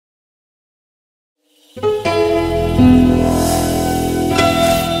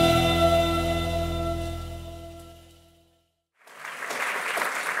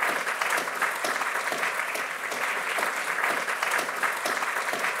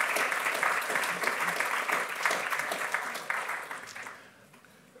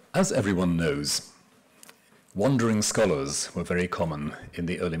As everyone knows, wandering scholars were very common in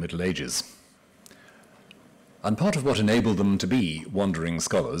the early Middle Ages. And part of what enabled them to be wandering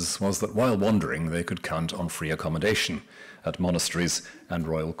scholars was that while wandering they could count on free accommodation at monasteries and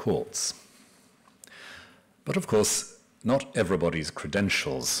royal courts. But of course, not everybody's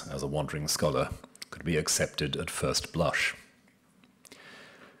credentials as a wandering scholar could be accepted at first blush.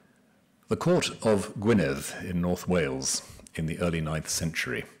 The court of Gwynedd in North Wales in the early 9th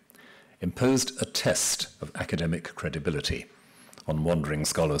century imposed a test of academic credibility on wandering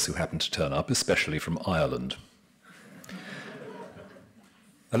scholars who happened to turn up, especially from Ireland.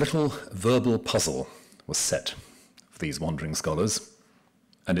 A little verbal puzzle was set for these wandering scholars,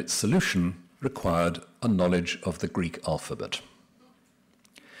 and its solution required a knowledge of the Greek alphabet.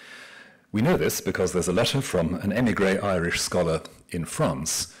 We know this because there's a letter from an émigré Irish scholar in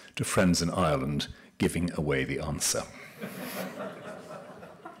France to friends in Ireland giving away the answer.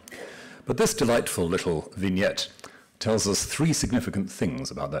 But this delightful little vignette tells us three significant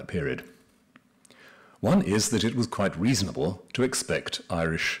things about that period. One is that it was quite reasonable to expect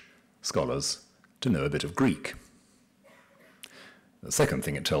Irish scholars to know a bit of Greek. The second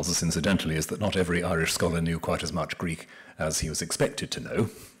thing it tells us, incidentally, is that not every Irish scholar knew quite as much Greek as he was expected to know.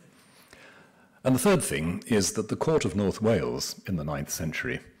 And the third thing is that the court of North Wales in the 9th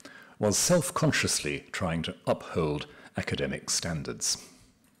century was self-consciously trying to uphold academic standards.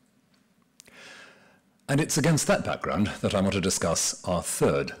 And it's against that background that I want to discuss our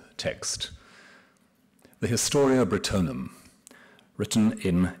third text, the Historia Britonum, written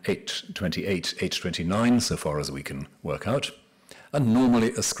in 828, 829, so far as we can work out, and normally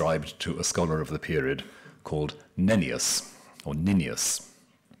ascribed to a scholar of the period called Nennius, or Nennius.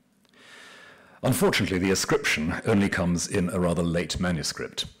 Unfortunately, the ascription only comes in a rather late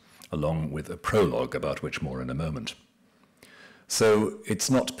manuscript, along with a prologue, about which more in a moment. So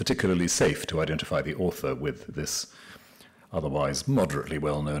it's not particularly safe to identify the author with this otherwise moderately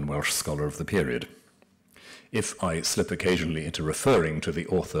well-known Welsh scholar of the period. If I slip occasionally into referring to the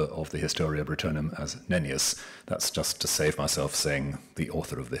author of the Historia Britonum as Nennius, that's just to save myself saying the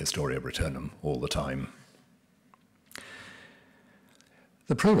author of the Historia Britonum all the time.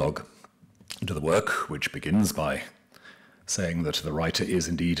 The prologue to the work, which begins by saying that the writer is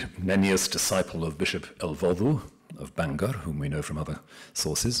indeed Nennius, disciple of Bishop Elfoddu of Bangor, whom we know from other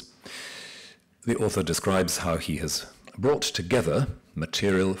sources. The author describes how he has brought together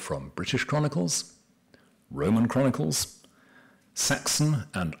material from British chronicles, Roman chronicles, Saxon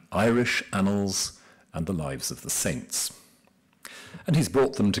and Irish annals, and the lives of the saints. And he's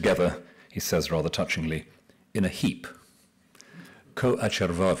brought them together, he says rather touchingly, in a heap. Ko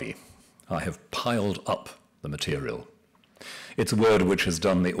acervavi, I have piled up the material. It's a word which has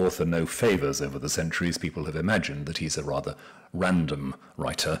done the author no favours over the centuries. People have imagined that he's a rather random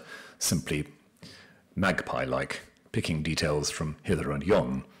writer, simply magpie-like, picking details from hither and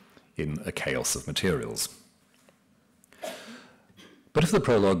yon in a chaos of materials. But if the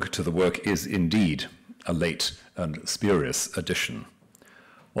prologue to the work is indeed a late and spurious addition,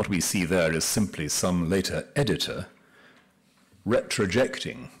 what we see there is simply some later editor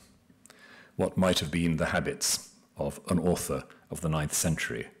retrojecting what might have been the habits of an author of the 9th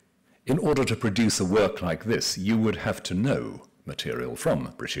century. In order to produce a work like this, you would have to know material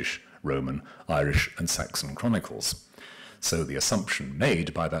from British, Roman, Irish, and Saxon chronicles. So the assumption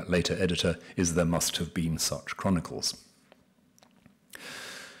made by that later editor is there must have been such chronicles.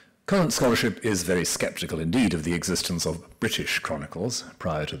 Current scholarship is very sceptical indeed of the existence of British chronicles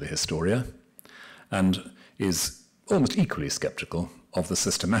prior to the Historia, and is almost equally sceptical of the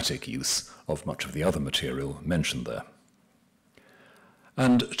systematic use of much of the other material mentioned there.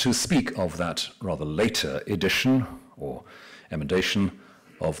 And to speak of that rather later edition or emendation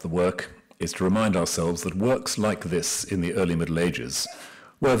of the work is to remind ourselves that works like this in the early Middle Ages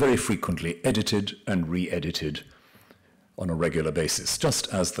were very frequently edited and re-edited on a regular basis,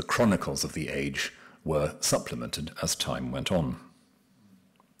 just as the chronicles of the age were supplemented as time went on.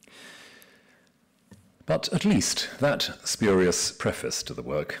 But at least that spurious preface to the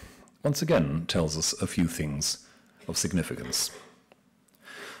work once again tells us a few things of significance.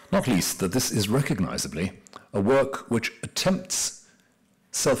 Not least that this is recognizably a work which attempts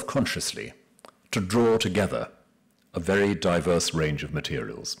self-consciously to draw together a very diverse range of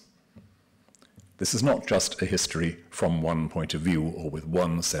materials. This is not just a history from one point of view or with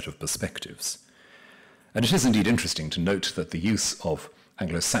one set of perspectives. And it is indeed interesting to note that the use of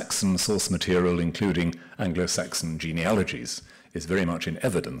Anglo-Saxon source material, including Anglo-Saxon genealogies, is very much in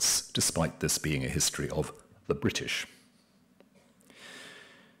evidence, despite this being a history of the British.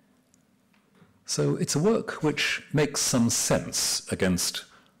 So it's a work which makes some sense against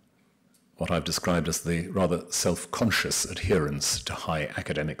what I've described as the rather self-conscious adherence to high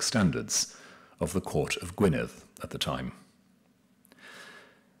academic standards of the court of Gwynedd at the time.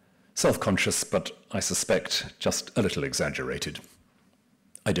 Self-conscious, but I suspect just a little exaggerated.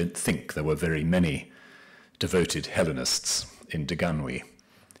 I don't think there were very many devoted Hellenists in Deganwy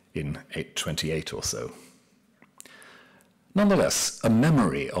in 828 or so. Nonetheless, a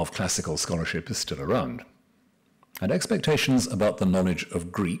memory of classical scholarship is still around, and expectations about the knowledge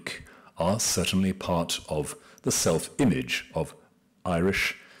of Greek are certainly part of the self-image of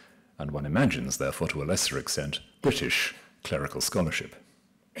Irish, and one imagines, therefore, to a lesser extent, British clerical scholarship.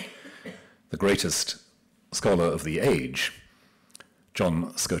 The greatest scholar of the age,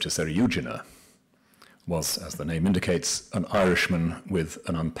 John Scotus Eriugena, was, as the name indicates, an Irishman with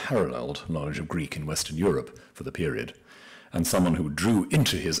an unparalleled knowledge of Greek in Western Europe for the period, and someone who drew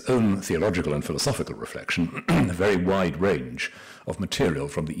into his own theological and philosophical reflection a very wide range of material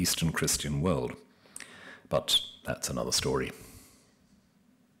from the Eastern Christian world. But that's another story.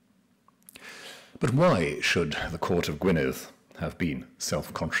 But why should the court of Gwynedd have been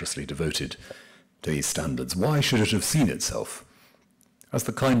self-consciously devoted to these standards? Why should it have seen itself as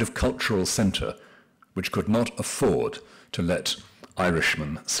the kind of cultural centre which could not afford to let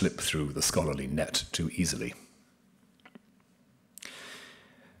Irishmen slip through the scholarly net too easily?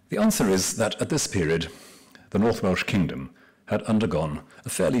 The answer is that at this period, the North Welsh kingdom had undergone a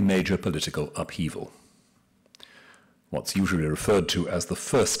fairly major political upheaval. What's usually referred to as the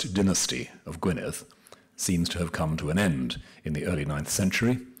first dynasty of Gwynedd seems to have come to an end in the early 9th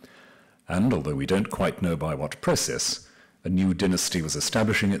century, and although we don't quite know by what process, a new dynasty was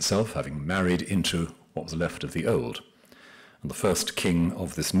establishing itself, having married into what was left of the old. And the first king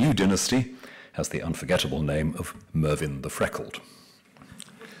of this new dynasty has the unforgettable name of Mervyn the Freckled.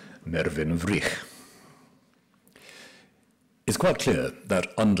 Mervyn Vrych. It's quite clear that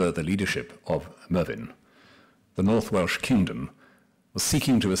under the leadership of Mervyn, the North Welsh kingdom was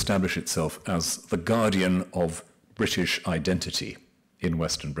seeking to establish itself as the guardian of British identity in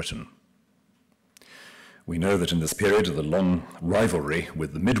Western Britain. We know that in this period, the long rivalry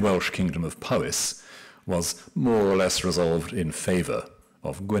with the Mid-Welsh kingdom of Powys was more or less resolved in favour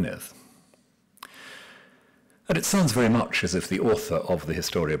of Gwynedd. And it sounds very much as if the author of the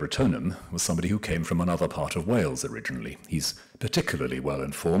Historia Britonum was somebody who came from another part of Wales originally. He's particularly well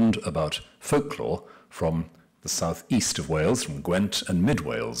informed about folklore from the southeast of Wales, from Gwent and Mid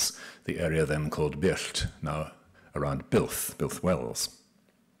Wales, the area then called Builth, now around Builth Wells.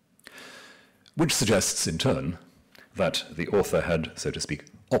 Which suggests, in turn, that the author had, so to speak,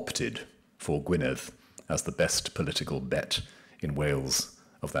 opted for Gwynedd as the best political bet in Wales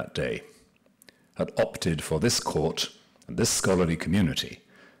of that day, had opted for this court and this scholarly community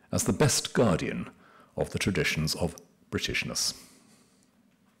as the best guardian of the traditions of Britishness.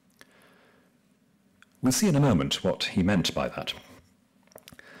 We'll see in a moment what he meant by that.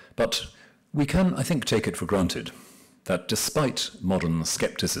 But we can, I think, take it for granted that despite modern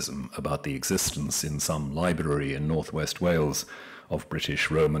scepticism about the existence in some library in northwest Wales of British,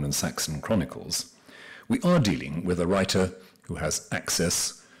 Roman and Saxon chronicles, we are dealing with a writer who has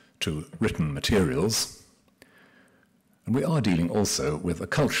access to written materials, and we are dealing also with a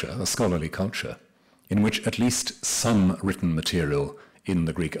culture, a scholarly culture, in which at least some written material in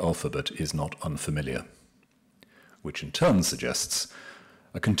the Greek alphabet is not unfamiliar, which in turn suggests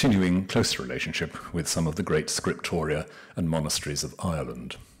a continuing close relationship with some of the great scriptoria and monasteries of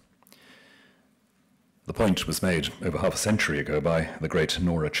Ireland. The point was made over half a century ago by the great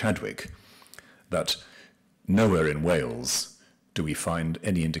Nora Chadwick that nowhere in Wales do we find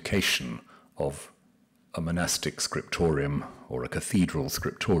any indication of a monastic scriptorium or a cathedral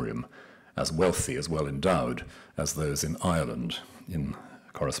scriptorium as wealthy, as well endowed as those in Ireland in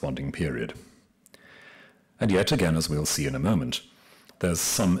a corresponding period. And yet, again, as we'll see in a moment, there's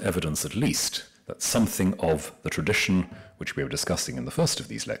some evidence at least that something of the tradition which we were discussing in the first of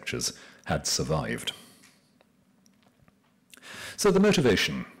these lectures had survived. So the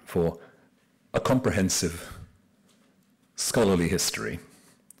motivation for a comprehensive scholarly history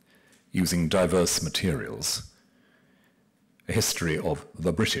using diverse materials, a history of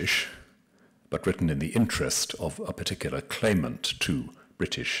the British, but written in the interest of a particular claimant to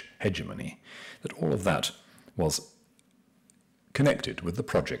British hegemony, that all of that was connected with the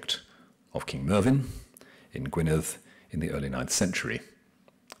project of King Mervyn in Gwynedd in the early 9th century.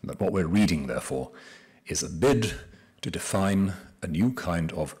 And that what we're reading, therefore, is a bid to define a new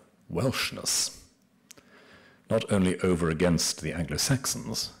kind of Welshness, not only over against the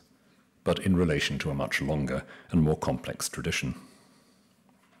Anglo-Saxons, but in relation to a much longer and more complex tradition.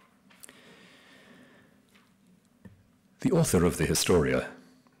 The author of the Historia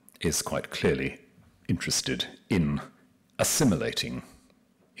is quite clearly interested in assimilating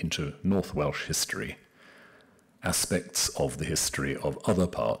into North Welsh history aspects of the history of other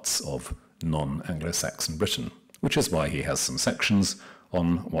parts of non-Anglo-Saxon Britain, which is why he has some sections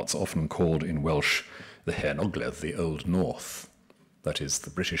on what's often called in Welsh the Hen Ogledd, the Old North, that is, the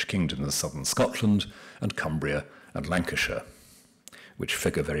British kingdoms of southern Scotland and Cumbria and Lancashire, which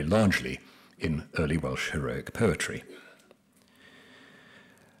figure very largely in early Welsh heroic poetry.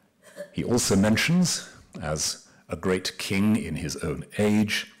 He also mentions, as a great king in his own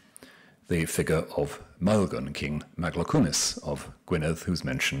age, the figure of Maelgwn, King Maglocunis of Gwynedd, who's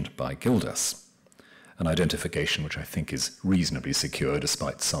mentioned by Gildas, an identification which I think is reasonably secure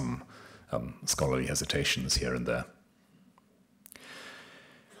despite some scholarly hesitations here and there.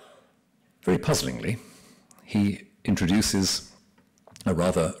 Very puzzlingly, he introduces a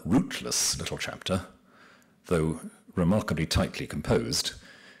rather rootless little chapter, though remarkably tightly composed,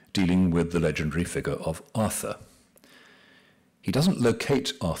 dealing with the legendary figure of Arthur. He doesn't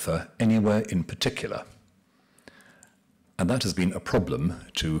locate Arthur anywhere in particular, and that has been a problem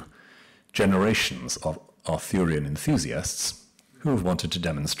to generations of Arthurian enthusiasts who have wanted to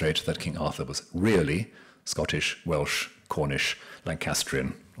demonstrate that King Arthur was really Scottish, Welsh, Cornish,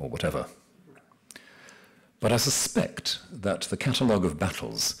 Lancastrian, or whatever. But I suspect that the catalogue of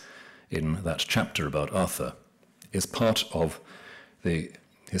battles in that chapter about Arthur is part of the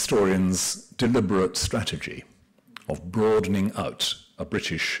historian's deliberate strategy of broadening out a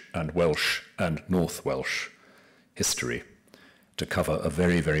British and Welsh and North Welsh history to cover a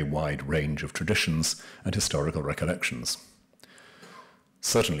very, very wide range of traditions and historical recollections.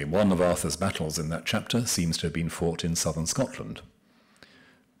 Certainly one of Arthur's battles in that chapter seems to have been fought in southern Scotland,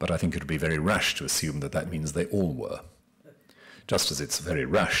 but I think it would be very rash to assume that that means they all were, just as it's very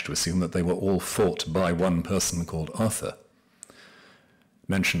rash to assume that they were all fought by one person called Arthur.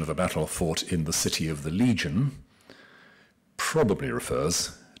 Mention of a battle fought in the city of the Legion probably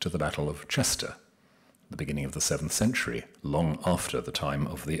refers to the Battle of Chester, the beginning of the 7th century, long after the time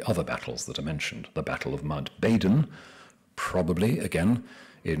of the other battles that are mentioned. The Battle of Mount Badon, probably, again,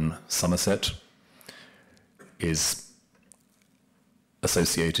 in Somerset, is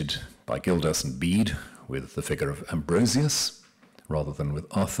associated by Gildas and Bede with the figure of Ambrosius, rather than with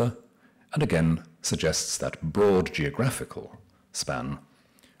Arthur, and again suggests that broad geographical span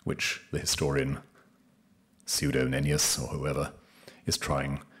which the historian pseudo-Nennius or whoever is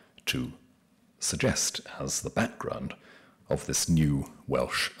trying to suggest as the background of this new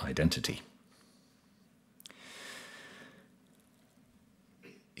Welsh identity.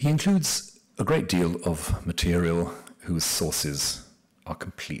 He includes a great deal of material whose sources are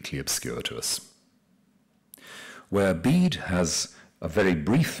completely obscure to us. Where Bede has a very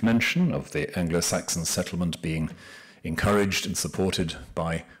brief mention of the Anglo-Saxon settlement being encouraged and supported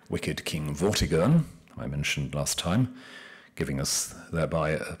by wicked King Vortigern, I mentioned last time, giving us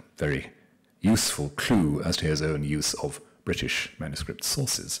thereby a very useful clue as to his own use of British manuscript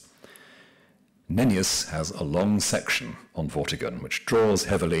sources. Nennius has a long section on Vortigern, which draws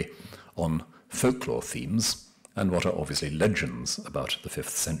heavily on folklore themes and what are obviously legends about the 5th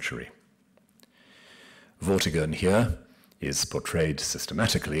century. Vortigern here is portrayed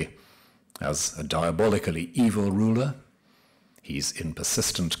systematically as a diabolically evil ruler. He's in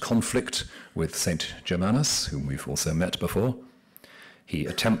persistent conflict with Saint Germanus, whom we've also met before. He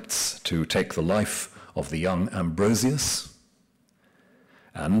attempts to take the life of the young Ambrosius,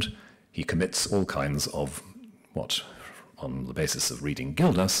 and he commits all kinds of what, on the basis of reading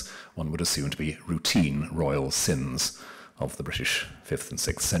Gildas, one would assume to be routine royal sins of the British 5th and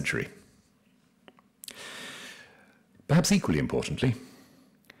 6th century. Perhaps equally importantly,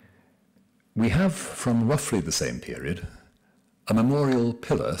 we have, from roughly the same period, a memorial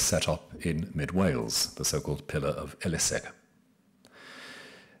pillar set up in mid-Wales, the so-called Pillar of Eliseg.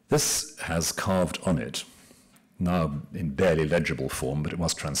 This has carved on it, now in barely legible form, but it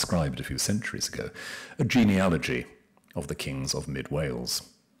was transcribed a few centuries ago, a genealogy of the kings of mid-Wales.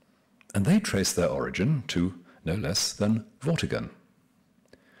 And they trace their origin to no less than Vortigern.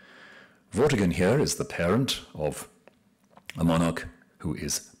 Vortigern here is the parent of a monarch who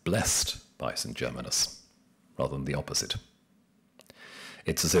is blessed by St. Germanus, rather than the opposite.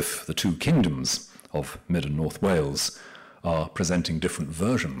 It's as if the two kingdoms of Mid and North Wales are presenting different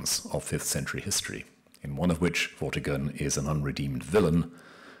versions of 5th century history, in one of which Vortigern is an unredeemed villain,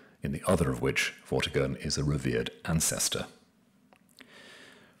 in the other of which Vortigern is a revered ancestor.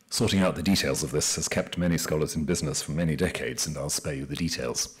 Sorting out the details of this has kept many scholars in business for many decades, and I'll spare you the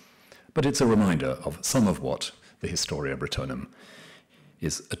details. But it's a reminder of some of what the Historia Britonum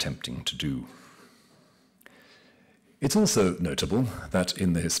is attempting to do. It's also notable that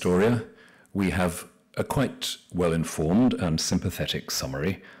in the Historia we have a quite well-informed and sympathetic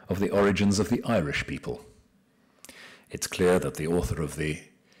summary of the origins of the Irish people. It's clear that the author of the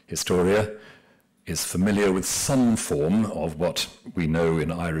Historia is familiar with some form of what we know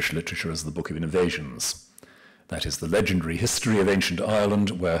in Irish literature as the Book of Invasions. That is the legendary history of ancient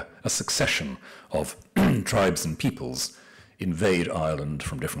Ireland, where a succession of tribes and peoples invade Ireland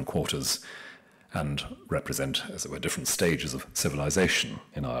from different quarters and represent, as it were, different stages of civilization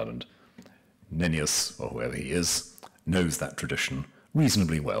in Ireland. Nennius, or whoever he is, knows that tradition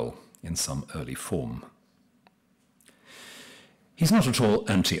reasonably well in some early form. He's not at all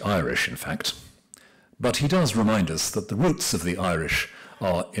anti-Irish, in fact, but he does remind us that the roots of the Irish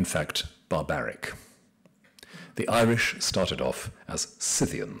are, in fact, barbaric. The Irish started off as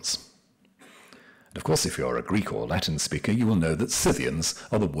Scythians. And of course, if you're a Greek or Latin speaker, you will know that Scythians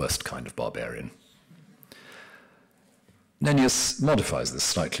are the worst kind of barbarian. Nennius modifies this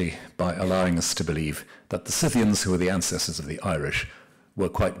slightly by allowing us to believe that the Scythians, who were the ancestors of the Irish, were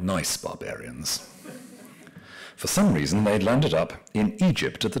quite nice barbarians. For some reason, they'd landed up in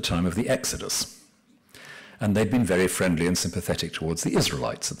Egypt at the time of the Exodus. And they'd been very friendly and sympathetic towards the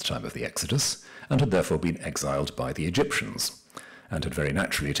Israelites at the time of the Exodus, and had therefore been exiled by the Egyptians, and had very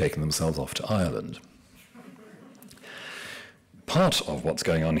naturally taken themselves off to Ireland. Part of what's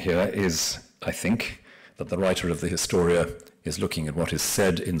going on here is, I think, that the writer of the Historia is looking at what is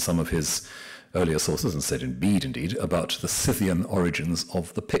said in some of his earlier sources, and said in Bede indeed, about the Scythian origins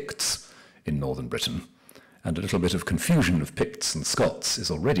of the Picts in northern Britain. And a little bit of confusion of Picts and Scots is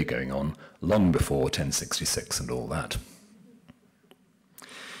already going on long before 1066 and all that.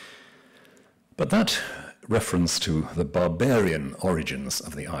 But that reference to the barbarian origins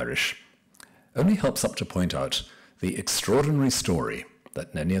of the Irish only helps up to point out the extraordinary story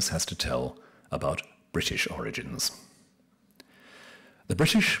that Nennius has to tell about British origins. The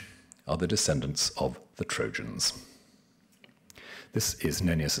British are the descendants of the Trojans. This is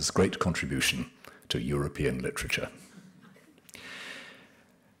Nennius's great contribution to European literature.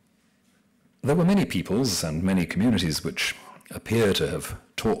 There were many peoples and many communities which appear to have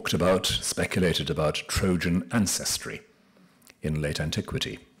talked about, speculated about Trojan ancestry in late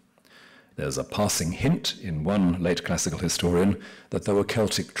antiquity. There's a passing hint in one late classical historian that there were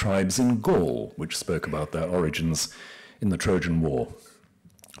Celtic tribes in Gaul which spoke about their origins in the Trojan War,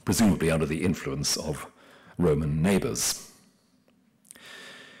 presumably under the influence of Roman neighbours.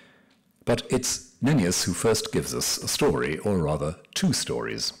 But it's Nennius who first gives us a story, or rather two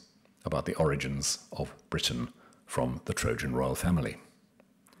stories, about the origins of Britain from the Trojan royal family.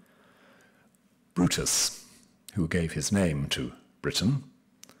 Brutus, who gave his name to Britain,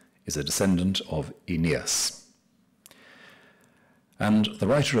 is a descendant of Aeneas. And the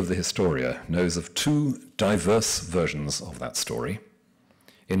writer of the Historia knows of two diverse versions of that story,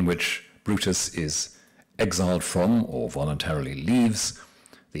 in which Brutus is exiled from, or voluntarily leaves,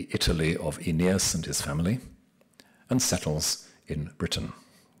 the Italy of Aeneas and his family, and settles in Britain,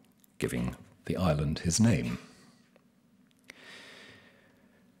 giving the island his name.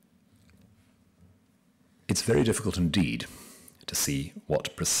 It's very difficult indeed to see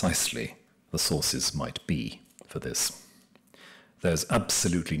what precisely the sources might be for this. There's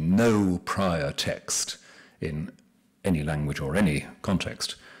absolutely no prior text in any language or any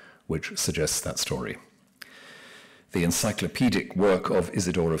context which suggests that story. The encyclopedic work of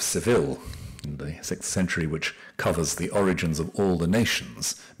Isidore of Seville in the 6th century, which covers the origins of all the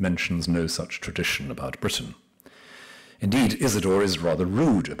nations, mentions no such tradition about Britain. Indeed, Isidore is rather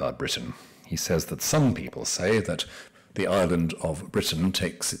rude about Britain. He says that some people say that the island of Britain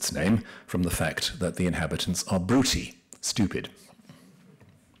takes its name from the fact that the inhabitants are bruti, stupid.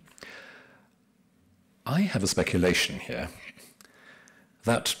 I have a speculation here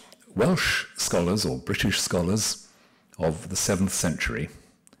that Welsh scholars or British scholars of the 7th century,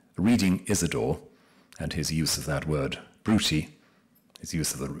 reading Isidore and his use of that word bruti, his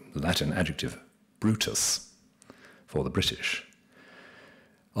use of the Latin adjective brutus for the British,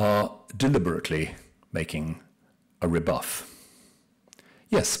 are deliberately making a rebuff.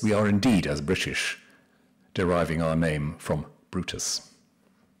 Yes, we are indeed, as British, deriving our name from Brutus,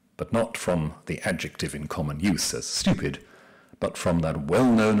 but not from the adjective in common use as stupid, but from that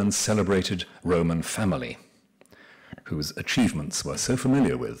well-known and celebrated Roman family, whose achievements we're so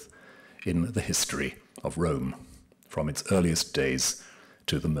familiar with in the history of Rome, from its earliest days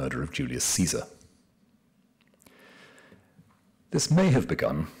to the murder of Julius Caesar. This may have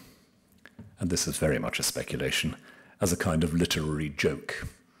begun, and this is very much a speculation, as a kind of literary joke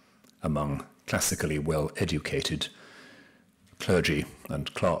among classically well-educated clergy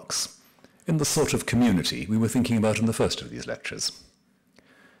and clerks in the sort of community we were thinking about in the first of these lectures.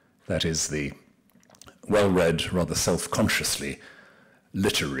 That is, the well-read, rather self-consciously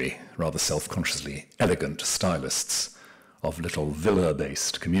literary, rather self-consciously elegant stylists of little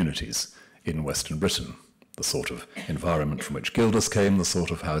villa-based communities in Western Britain, the sort of environment from which Gildas came, the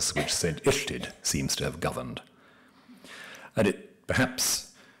sort of house which St. Illtyd seems to have governed. And it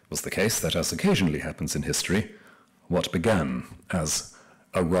perhaps was the case that, as occasionally happens in history, what began as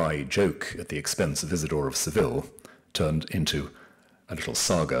a wry joke at the expense of Isidore of Seville turned into a little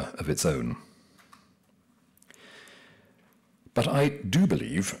saga of its own. But I do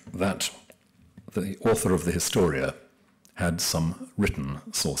believe that the author of the Historia had some written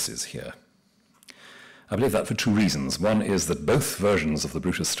sources here. I believe that for two reasons. One is that both versions of the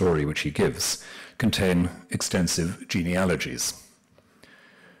Brutus story which he gives contain extensive genealogies,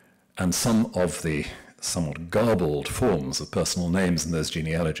 and some of the somewhat garbled forms of personal names in those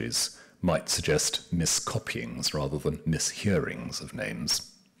genealogies might suggest miscopyings rather than mishearings of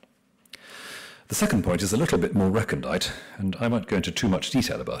names. The second point is a little bit more recondite, and I won't go into too much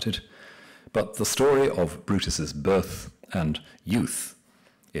detail about it, but the story of Brutus's birth and youth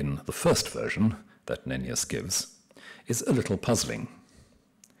in the first version that Nennius gives is a little puzzling.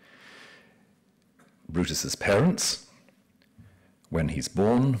 Brutus's parents, when he's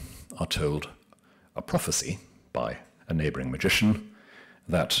born, are told a prophecy by a neighboring magician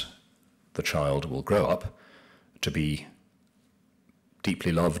that the child will grow up to be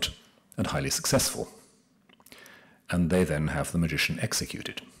deeply loved and highly successful, and they then have the magician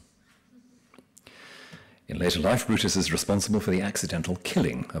executed. In later life, Brutus is responsible for the accidental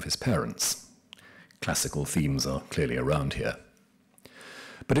killing of his parents. Classical themes are clearly around here.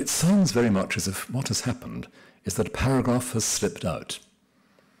 But it sounds very much as if what has happened is that a paragraph has slipped out,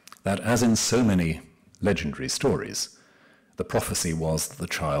 that as in so many legendary stories, the prophecy was that the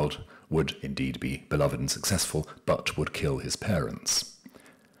child would indeed be beloved and successful, but would kill his parents.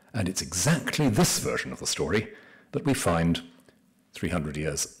 And it's exactly this version of the story that we find 300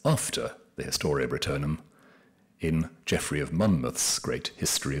 years after the Historia Brittonum in Geoffrey of Monmouth's great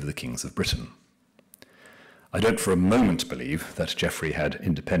History of the Kings of Britain. I don't for a moment believe that Geoffrey had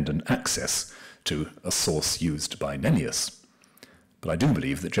independent access to a source used by Nennius, but I do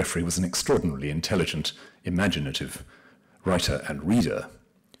believe that Geoffrey was an extraordinarily intelligent, imaginative writer and reader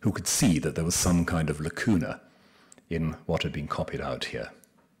who could see that there was some kind of lacuna in what had been copied out here.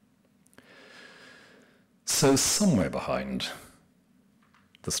 So somewhere behind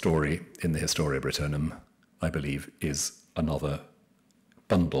the story in the Historia Brittonum, I believe, is another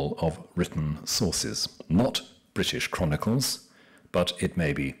bundle of written sources. Not British chronicles, but it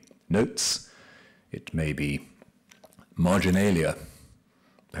may be notes, it may be marginalia,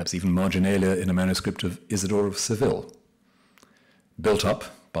 perhaps even marginalia in a manuscript of Isidore of Seville, built up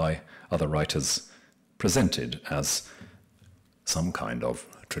by other writers, presented as some kind of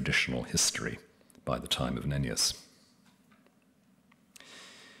traditional history by the time of Nennius.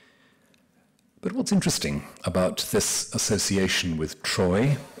 But what's interesting about this association with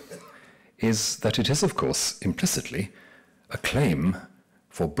Troy is that it is, of course, implicitly a claim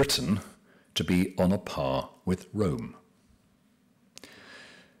for Britain to be on a par with Rome.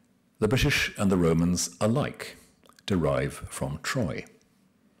 The British and the Romans alike derive from Troy.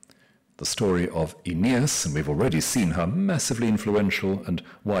 The story of Aeneas, and we've already seen how massively influential and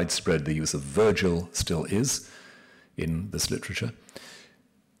widespread the use of Virgil still is in this literature.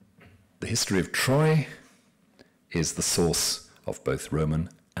 The history of Troy is the source of both Roman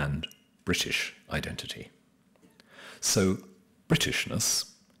and British identity. So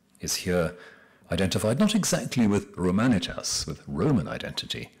Britishness is here identified not exactly with Romanitas, with Roman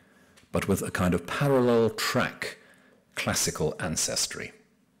identity, but with a kind of parallel track classical ancestry.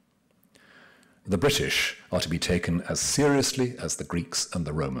 The British are to be taken as seriously as the Greeks and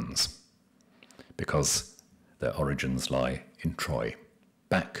the Romans, because their origins lie in Troy,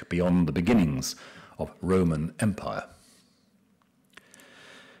 back beyond the beginnings of Roman Empire.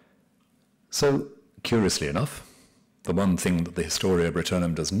 So, curiously enough, the one thing that the Historia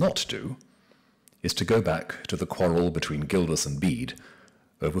Brittonum does not do is to go back to the quarrel between Gildas and Bede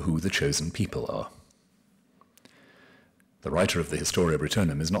over who the chosen people are. The writer of the Historia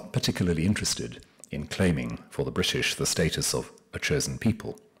Brittonum is not particularly interested in claiming for the British the status of a chosen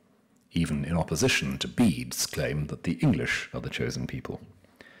people, even in opposition to Bede's claim that the English are the chosen people.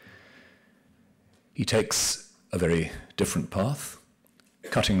 He takes a very different path,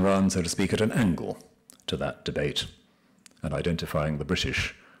 cutting round, so to speak, at an angle to that debate and identifying the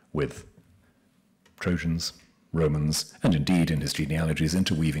British with Trojans, Romans, and indeed in his genealogies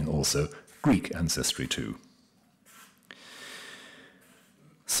interweaving also Greek ancestry too.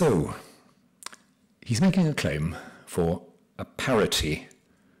 So, he's making a claim for a parity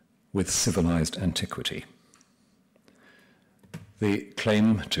with civilized antiquity. The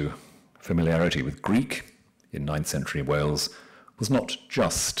claim to familiarity with Greek in 9th century Wales was not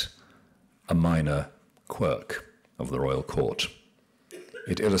just a minor quirk of the royal court.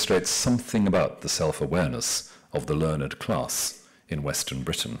 It illustrates something about the self-awareness of the learned class in Western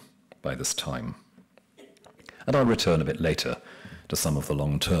Britain by this time. And I'll return a bit later to some of the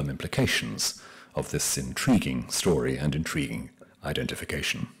long-term implications of this intriguing story and intriguing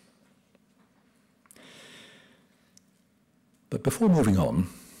identification. But before moving on,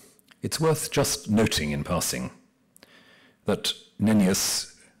 it's worth just noting in passing that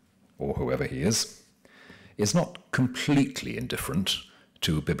Nennius, or whoever he is not completely indifferent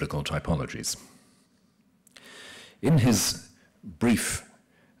to biblical typologies. In his brief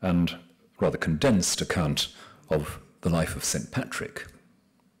and rather condensed account of the life of St. Patrick,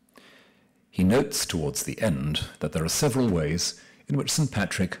 he notes towards the end that there are several ways in which St.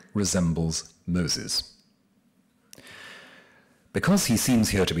 Patrick resembles Moses. Because he seems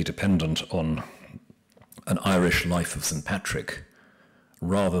here to be dependent on an Irish life of St. Patrick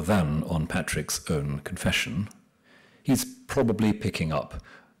rather than on Patrick's own confession, he's probably picking up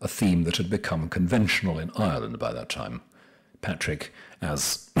a theme that had become conventional in Ireland by that time. Patrick,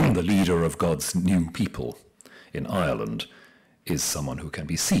 as the leader of God's new people in Ireland, is someone who can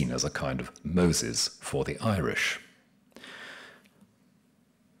be seen as a kind of Moses for the Irish.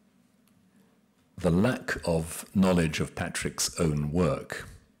 The lack of knowledge of Patrick's own work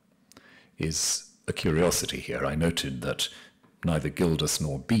is a curiosity here. I noted that neither Gildas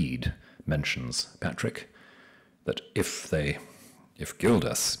nor Bede mentions Patrick, that if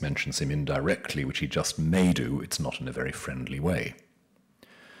Gildas mentions him indirectly, which he just may do, it's not in a very friendly way.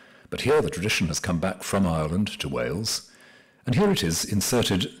 But here the tradition has come back from Ireland to Wales, and here it is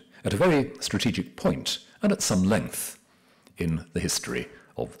inserted at a very strategic point and at some length in the history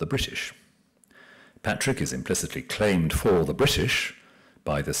of the British. Patrick is implicitly claimed for the British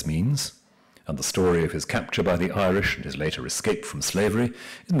by this means, and the story of his capture by the Irish and his later escape from slavery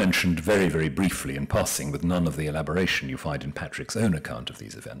is mentioned very, very briefly in passing, with none of the elaboration you find in Patrick's own account of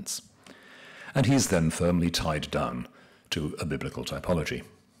these events. And he's then firmly tied down to a biblical typology.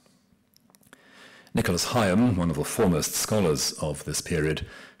 Nicholas Hyam, one of the foremost scholars of this period,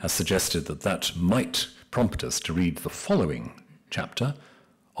 has suggested that that might prompt us to read the following chapter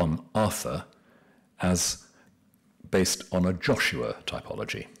on Arthur as based on a Joshua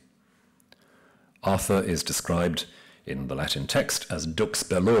typology. Arthur is described in the Latin text as dux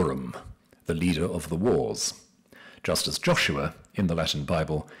bellorum, the leader of the wars, just as Joshua in the Latin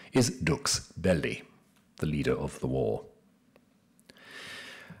Bible is dux belli, the leader of the war.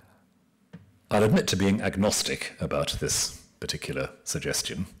 I'll admit to being agnostic about this particular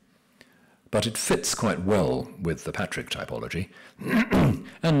suggestion, but it fits quite well with the Patrick typology,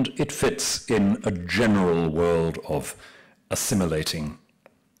 and it fits in a general world of assimilating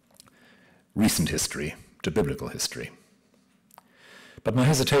recent history to biblical history. But my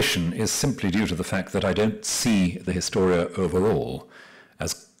hesitation is simply due to the fact that I don't see the Historia overall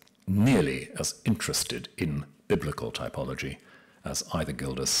as nearly as interested in biblical typology as either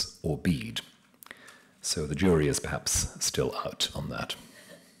Gildas or Bede. So the jury is perhaps still out on that.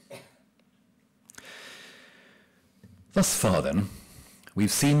 Thus far, then,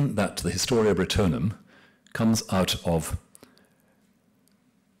 we've seen that the Historia Britonum comes out of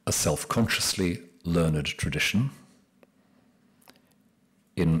a self-consciously learned tradition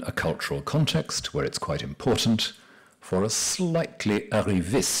in a cultural context where it's quite important for a slightly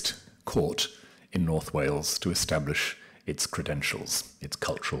arriviste court in North Wales to establish its credentials, its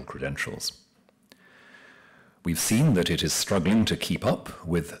cultural credentials. We've seen that it is struggling to keep up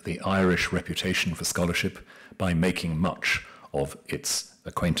with the Irish reputation for scholarship by making much of its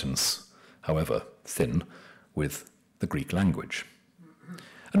acquaintance, however thin, with the Greek language.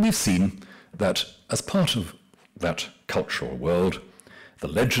 And we've seen that as part of that cultural world, the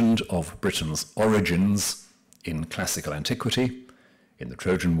legend of Britain's origins in classical antiquity, in the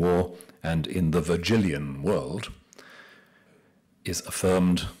Trojan War, and in the Virgilian world is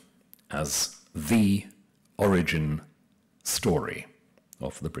affirmed as the origin story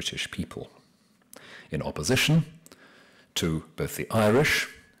of the British people, in opposition to both the Irish,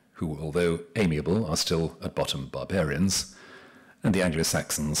 who, although amiable, are still at bottom barbarians, and the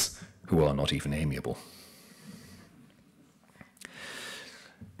Anglo-Saxons, who are not even amiable.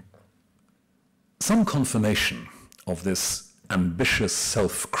 some confirmation of this ambitious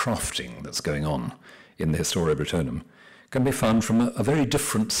self-crafting that's going on in the Historia Britonum can be found from a very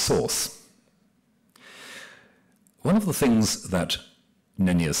different source. One of the things that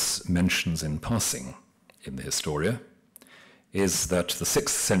Nennius mentions in passing in the Historia is that the 6th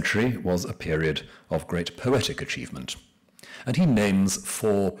century was a period of great poetic achievement, and he names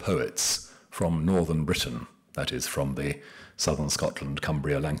 4 poets from northern Britain, that is, from the southern Scotland,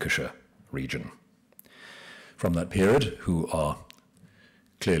 Cumbria, Lancashire region, from that period, who are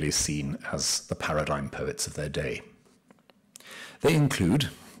clearly seen as the paradigm poets of their day. They include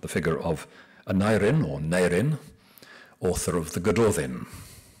the figure of Aneirin, or Neirin, author of the Gododin,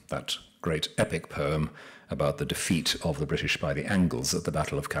 that great epic poem about the defeat of the British by the Angles at the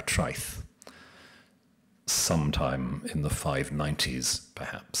Battle of Catraeth, sometime in the 590s,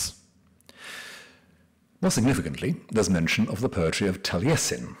 perhaps. More significantly, there's mention of the poetry of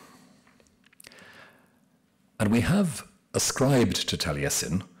Taliesin. And we have ascribed to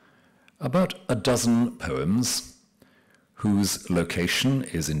Taliesin about a dozen poems whose location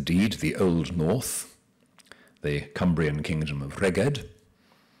is indeed the Old North, the Cumbrian kingdom of Reged,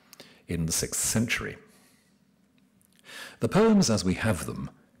 in the 6th century. The poems as we have them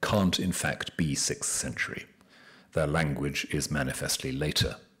can't in fact be 6th century. Their language is manifestly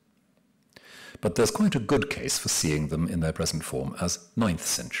later. But there's quite a good case for seeing them in their present form as 9th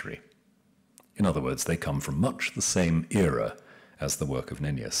century. In other words, they come from much the same era as the work of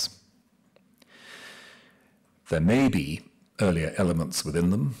Nennius. There may be earlier elements within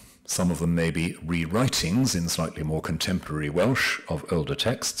them. Some of them may be rewritings in slightly more contemporary Welsh of older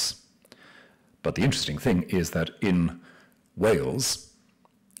texts. But the interesting thing is that in Wales,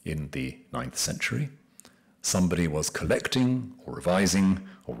 in the 9th century, somebody was collecting or revising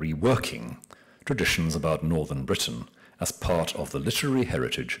or reworking traditions about northern Britain as part of the literary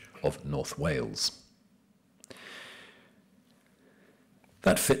heritage of North Wales.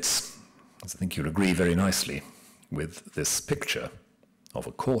 That fits, as I think you'll agree, very nicely with this picture of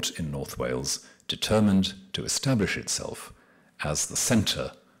a court in North Wales determined to establish itself as the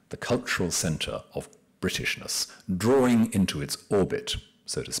centre, the cultural centre of Britishness, drawing into its orbit,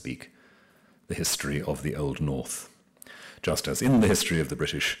 so to speak, the history of the Old North. Just as in the history of the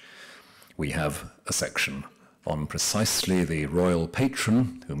British, we have a section on precisely the royal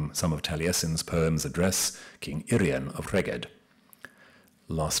patron, whom some of Taliesin's poems address, King Urien of Reged,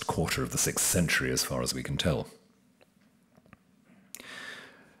 last quarter of the 6th century as far as we can tell.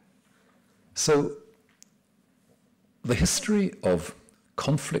 So, the history of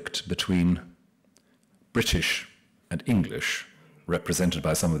conflict between British and English, represented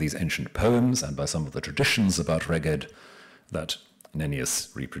by some of these ancient poems and by some of the traditions about Reged that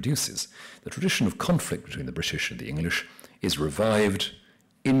Nennius reproduces, the tradition of conflict between the British and the English is revived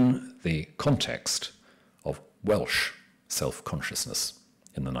in the context of Welsh self-consciousness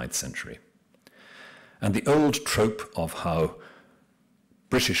in the 9th century. And the old trope of how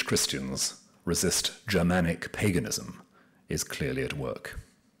British Christians resist Germanic paganism is clearly at work.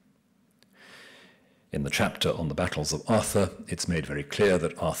 In the chapter on the battles of Arthur, it's made very clear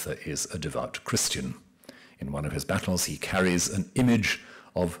that Arthur is a devout Christian. In one of his battles, he carries an image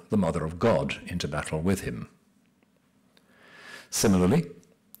of the Mother of God into battle with him. Similarly,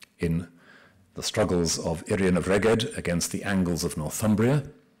 in the struggles of Urien of Reged against the Angles of Northumbria,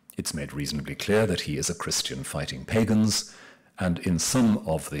 it's made reasonably clear that he is a Christian fighting pagans, and in some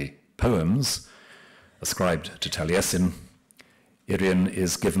of the poems ascribed to Taliesin, Urien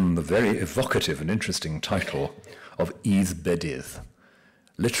is given the very evocative and interesting title of Ydd Bedydd,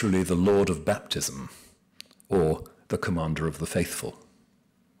 literally the Lord of Baptism, or the Commander of the Faithful.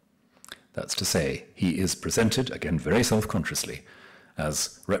 That's to say, he is presented, again very self-consciously,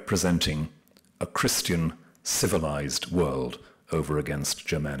 as representing a Christian civilized world over against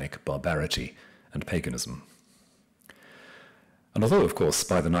Germanic barbarity and paganism. And although, of course,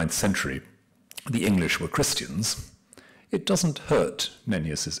 by the 9th century, the English were Christians, it doesn't hurt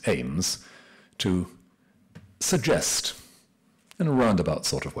Nennius's aims to suggest, in a roundabout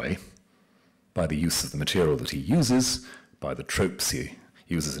sort of way, by the use of the material that he uses, by the tropes he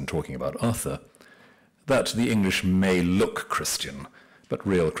uses in talking about Arthur, that the English may look Christian, but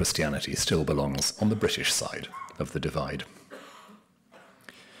real Christianity still belongs on the British side of the divide.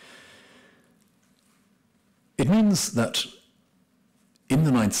 It means that in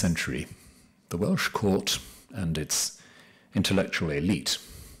the 9th century, the Welsh court and its intellectual elite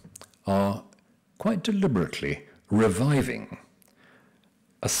are quite deliberately reviving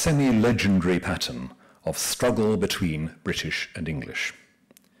a semi-legendary pattern of struggle between British and English.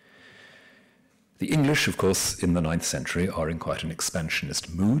 The English, of course, in the 9th century are in quite an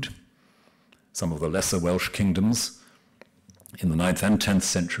expansionist mood. Some of the lesser Welsh kingdoms in the 9th and 10th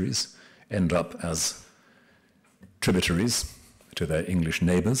centuries end up as tributaries to their English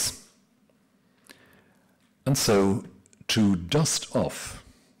neighbours. And so, to dust off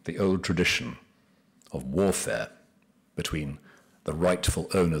the old tradition of warfare between the rightful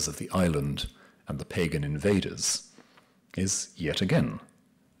owners of the island and the pagan invaders is yet again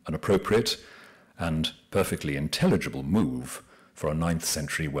an appropriate and perfectly intelligible move for a 9th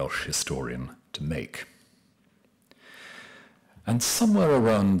century Welsh historian to make. And somewhere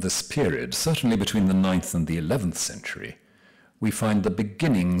around this period, certainly between the 9th and the 11th century, we find the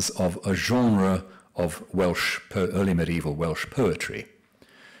beginnings of a genre of early medieval Welsh poetry,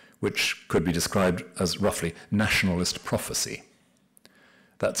 which could be described as roughly nationalist prophecy.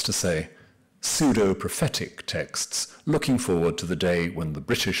 That's to say, pseudo-prophetic texts looking forward to the day when the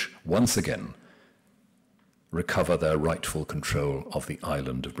British once again recover their rightful control of the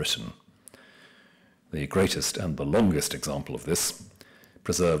island of Britain. The greatest and the longest example of this,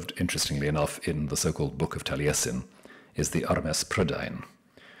 preserved interestingly enough in the so-called Book of Taliesin, is the Armes Prydain,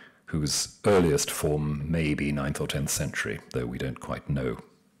 whose earliest form may be 9th or 10th century, though we don't quite know.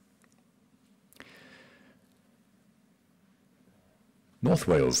 North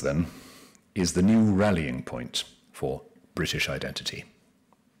Wales, then, is the new rallying point for British identity.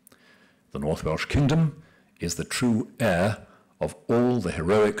 The North Welsh Kingdom is the true heir of all the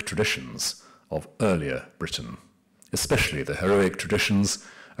heroic traditions of earlier Britain, especially the heroic traditions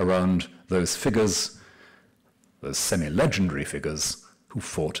around those figures, those semi-legendary figures who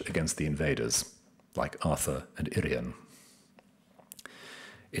fought against the invaders, like Arthur and Irian.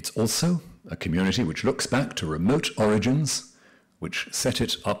 It's also a community which looks back to remote origins, which set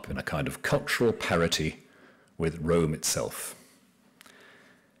it up in a kind of cultural parity with Rome itself.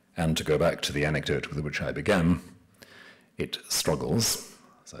 And to go back to the anecdote with which I began, it struggles,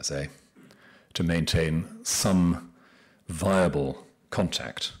 as I say, to maintain some viable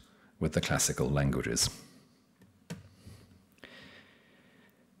contact with the classical languages.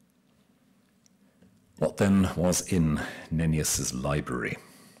 What then was in Nennius's library?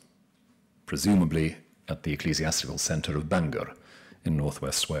 Presumably at the ecclesiastical centre of Bangor in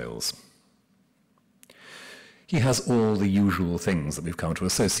northwest Wales. He has all the usual things that we've come to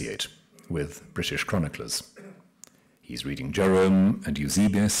associate with British chroniclers. He's reading Jerome and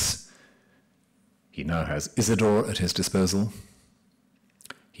Eusebius. He now has Isidore at his disposal.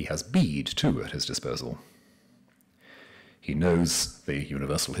 He has Bede, too, at his disposal. He knows the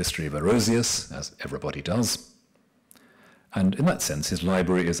universal history of Erosius, as everybody does. And in that sense, his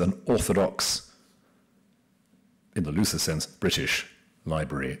library is an orthodox, in the looser sense, British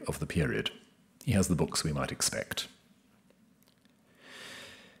library of the period. He has the books we might expect.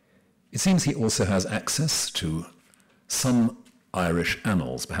 It seems he also has access to some Irish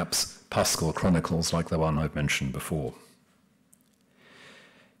annals, perhaps Paschal chronicles like the one I've mentioned before.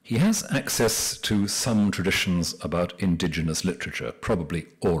 He has access to some traditions about indigenous literature, probably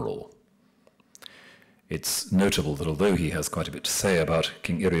oral. It's notable that although he has quite a bit to say about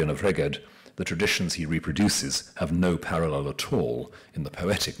King Irian of Rheged, the traditions he reproduces have no parallel at all in the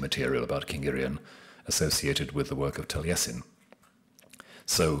poetic material about King Irian associated with the work of Taliesin.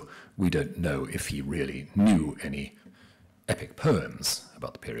 So we don't know if he really knew any epic poems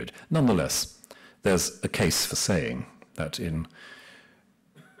about the period. Nonetheless, there's a case for saying that in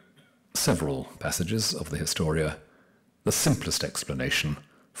several passages of the Historia, the simplest explanation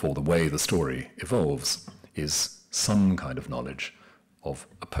for the way the story evolves is some kind of knowledge of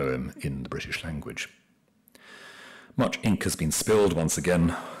a poem in the British language. Much ink has been spilled once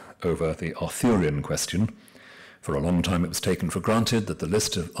again over the Arthurian question. For a long time it was taken for granted that the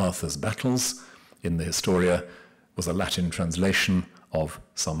list of Arthur's battles in the Historia was a Latin translation of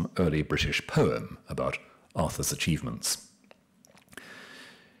some early British poem about Arthur's achievements.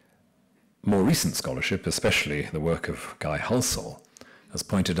 More recent scholarship, especially the work of Guy Halsall, has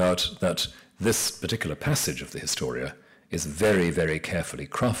pointed out that this particular passage of the Historia is very, very carefully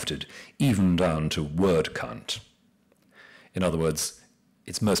crafted, even down to word count. In other words,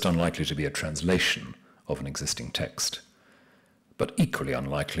 it's most unlikely to be a translation of an existing text, but equally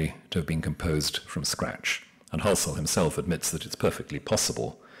unlikely to have been composed from scratch. And Halsall himself admits that it's perfectly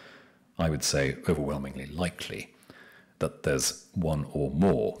possible, I would say overwhelmingly likely, that there's one or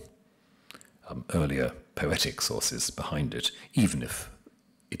more earlier poetic sources behind it, even if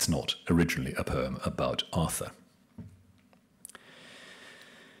it's not originally a poem about Arthur.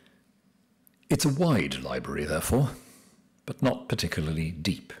 It's a wide library, therefore, but not particularly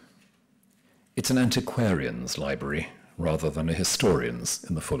deep. It's an antiquarian's library rather than a historian's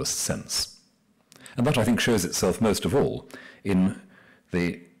in the fullest sense. And that, I think, shows itself most of all in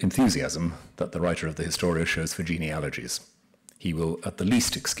the enthusiasm that the writer of the Historia shows for genealogies. He will, at the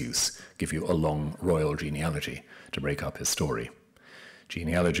least excuse, give you a long royal genealogy to break up his story.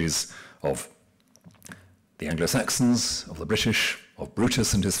 Genealogies of the Anglo-Saxons, of the British, of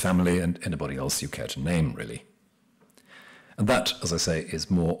Brutus and his family, and anybody else you care to name, really. And that, as I say,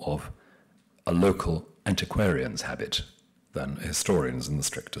 is more of a local antiquarian's habit than a historian's in the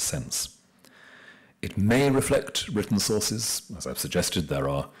stricter sense. It may reflect written sources. As I've suggested, there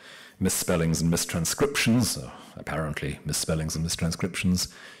are misspellings and mistranscriptions, apparently misspellings and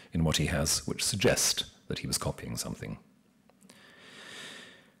mistranscriptions, in what he has, which suggest that he was copying something.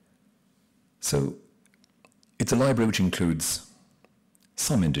 So it's a library which includes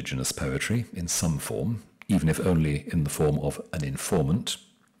some indigenous poetry in some form, even if only in the form of an informant.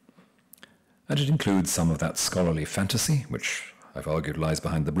 And it includes some of that scholarly fantasy, which I've argued lies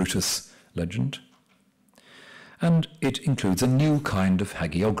behind the Brutus legend. And it includes a new kind of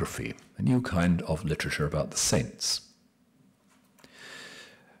hagiography, a new kind of literature about the saints.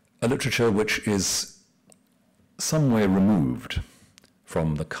 A literature which is some way removed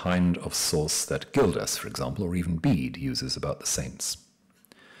from the kind of source that Gildas, for example, or even Bede uses about the saints.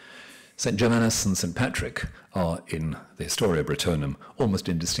 St. Germanus and St. Patrick are, in the Historia Britonum, almost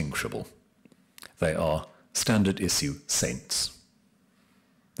indistinguishable. They are standard issue saints.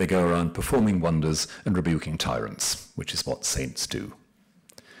 They go around performing wonders and rebuking tyrants, which is what saints do,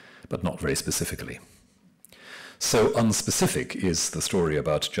 but not very specifically. So unspecific is the story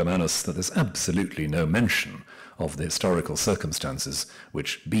about Germanus that there's absolutely no mention of the historical circumstances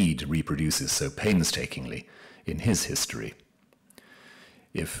which Bede reproduces so painstakingly in his history.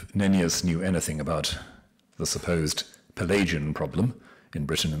 If Nennius knew anything about the supposed Pelagian problem in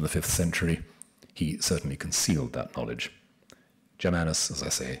Britain in the 5th century, he certainly concealed that knowledge. Germanus, as I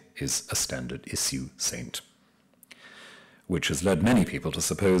say, is a standard issue saint, which has led many people to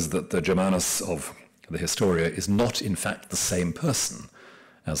suppose that the Germanus of the Historia is not in fact the same person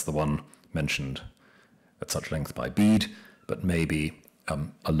as the one mentioned at such length by Bede, but maybe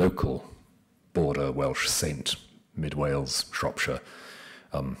a local border Welsh saint, mid-Wales, Shropshire,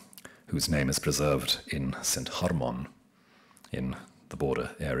 whose name is preserved in St. Harmon in the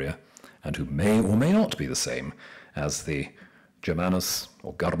border area, and who may or may not be the same as the Germanus,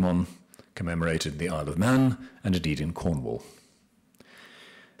 or Garmon, commemorated in the Isle of Man, and indeed in Cornwall.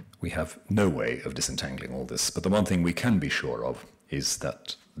 We have no way of disentangling all this, but the one thing we can be sure of is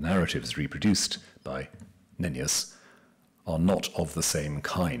that the narratives reproduced by Nennius are not of the same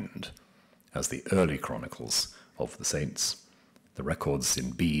kind as the early chronicles of the saints, the records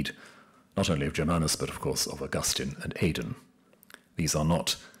in Bede, not only of Germanus, but of course of Augustine and Aidan. These are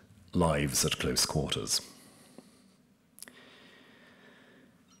not lives at close quarters.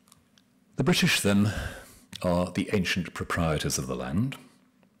 The British, then, are the ancient proprietors of the land,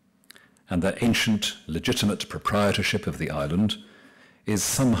 and their ancient, legitimate proprietorship of the island is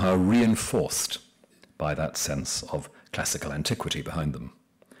somehow reinforced by that sense of classical antiquity behind them.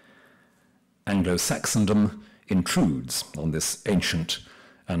 Anglo-Saxondom intrudes on this ancient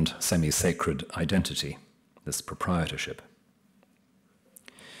and semi-sacred identity, this proprietorship.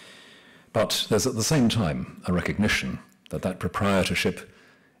 But there's at the same time a recognition that that proprietorship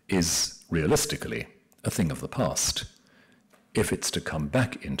is realistically a thing of the past. If it's to come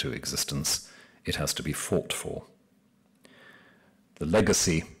back into existence, it has to be fought for. The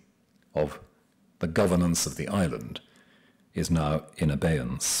legacy of the governance of the island is now in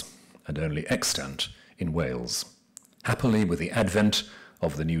abeyance and only extant in Wales. Happily, with the advent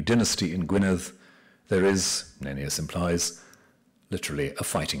of the new dynasty in Gwynedd, there is, Nennius implies, literally a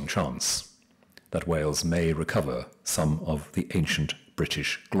fighting chance that Wales may recover some of the ancient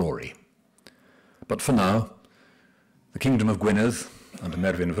British glory. But for now, the Kingdom of Gwynedd under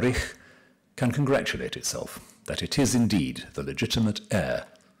Mervyn Vrych can congratulate itself that it is indeed the legitimate heir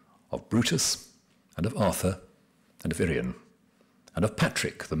of Brutus and of Arthur and of Irian and of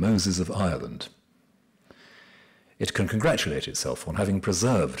Patrick, the Moses of Ireland. It can congratulate itself on having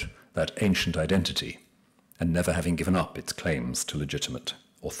preserved that ancient identity and never having given up its claims to legitimate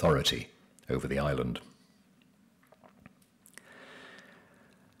authority over the island.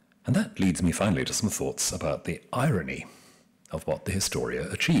 And that leads me finally to some thoughts about the irony of what the Historia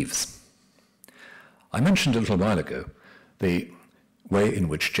achieves. I mentioned a little while ago the way in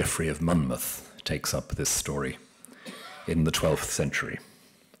which Geoffrey of Monmouth takes up this story in the 12th century.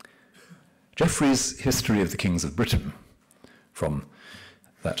 Geoffrey's History of the Kings of Britain from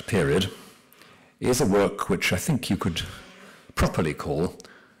that period is a work which I think you could properly call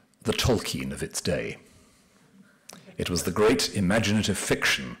the Tolkien of its day. It was the great imaginative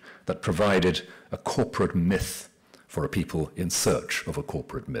fiction that provided a corporate myth for a people in search of a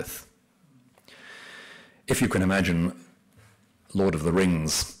corporate myth. If you can imagine Lord of the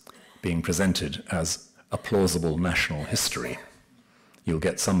Rings being presented as a plausible national history, you'll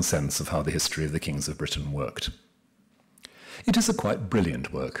get some sense of how the history of the kings of Britain worked. It is a quite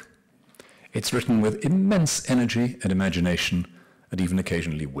brilliant work. It's written with immense energy and imagination, and even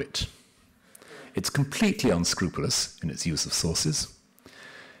occasionally wit. It's completely unscrupulous in its use of sources.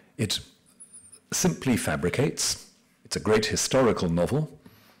 It simply fabricates. It's a great historical novel.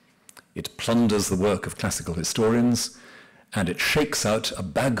 It plunders the work of classical historians, and it shakes out a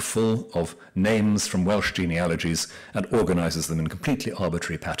bag full of names from Welsh genealogies and organizes them in completely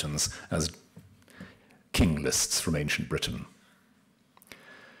arbitrary patterns as king lists from ancient Britain.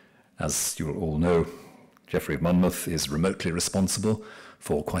 As you all know, Geoffrey of Monmouth is remotely responsible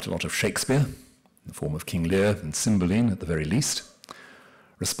for quite a lot of Shakespeare, in the form of King Lear and Cymbeline at the very least,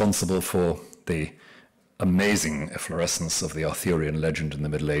 responsible for the amazing efflorescence of the Arthurian legend in the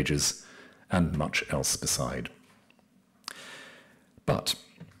Middle Ages, and much else beside. But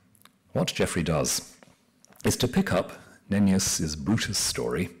what Geoffrey does is to pick up Nennius's Brutus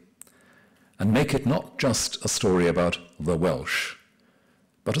story and make it not just a story about the Welsh,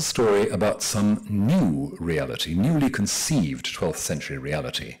 but a story about some new reality, newly conceived 12th century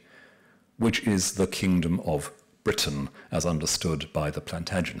reality, which is the kingdom of Britain as understood by the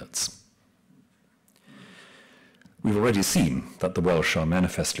Plantagenets. We've already seen that the Welsh are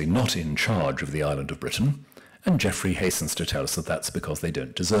manifestly not in charge of the island of Britain, and Geoffrey hastens to tell us that that's because they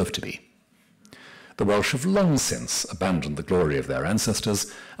don't deserve to be. The Welsh have long since abandoned the glory of their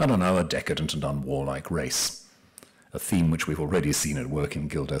ancestors and are now a decadent and unwarlike race, a theme which we've already seen at work in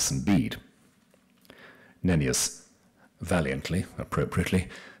Gildas and Bede. Nennius valiantly, appropriately,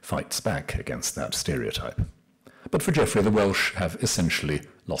 fights back against that stereotype. But for Geoffrey, the Welsh have essentially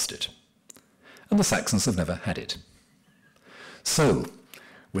lost it, and the Saxons have never had it. So,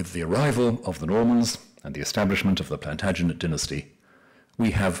 with the arrival of the Normans and the establishment of the Plantagenet dynasty,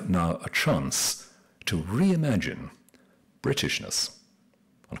 we have now a chance to reimagine Britishness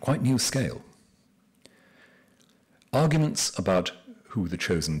on a quite new scale. Arguments about who the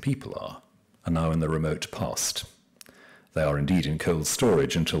chosen people are now in the remote past. They are indeed in cold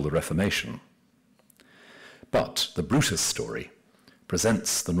storage until the Reformation. But the Brutus story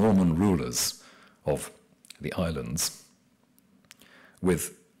presents the Norman rulers of the islands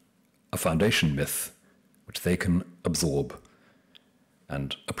with a foundation myth which they can absorb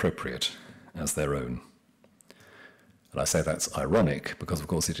and appropriate as their own. And I say that's ironic because, of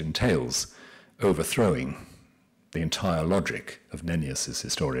course, it entails overthrowing the entire logic of Nennius's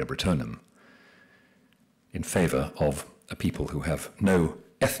Historia Britonum in favour of a people who have no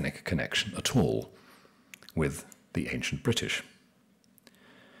ethnic connection at all with the ancient British.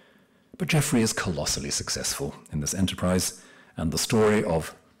 But Geoffrey is colossally successful in this enterprise, and the story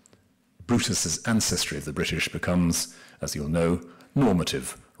of Brutus's ancestry of the British becomes, as you'll know,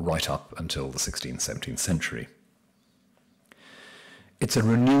 normative right up until the 16th, 17th century. It's a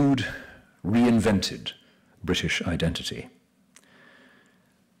renewed, reinvented British identity.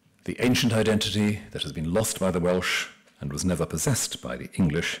 The ancient identity that has been lost by the Welsh and was never possessed by the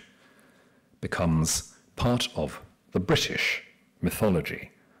English becomes part of the British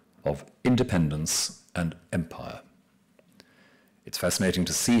mythology of independence and empire. It's fascinating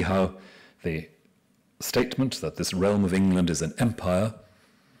to see how the statement that this realm of England is an empire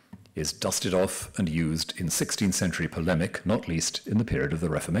is dusted off and used in 16th century polemic, not least in the period of the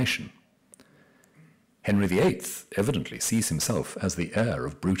Reformation. Henry VIII evidently sees himself as the heir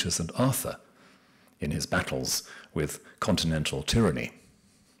of Brutus and Arthur in his battles with continental tyranny.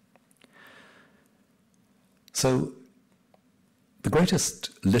 So, the greatest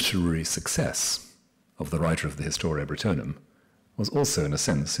literary success of the writer of the Historia Britonum was also, in a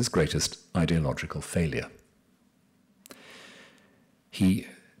sense, his greatest ideological failure. He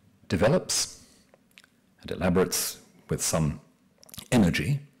develops and elaborates with some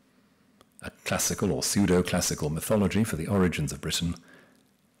energy a classical or pseudo-classical mythology for the origins of Britain,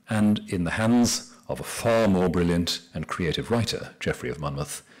 and in the hands of a far more brilliant and creative writer, Geoffrey of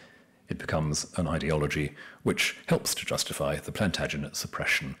Monmouth, it becomes an ideology which helps to justify the Plantagenet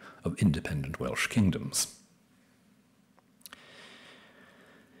suppression of independent Welsh kingdoms.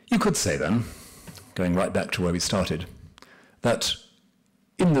 You could say then, going right back to where we started, that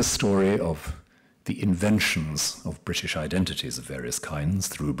in this story of the inventions of British identities of various kinds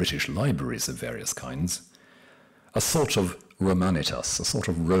through British libraries of various kinds, a sort of Romanitas, a sort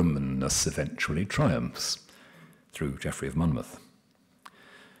of Romanness eventually triumphs through Geoffrey of Monmouth.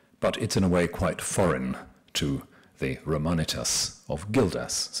 But it's in a way quite foreign to the Romanitas of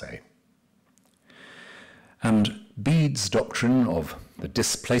Gildas, say. And Bede's doctrine of the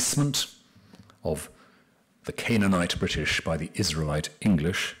displacement of the Canaanite British by the Israelite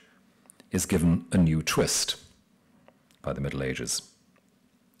English is given a new twist by the Middle Ages.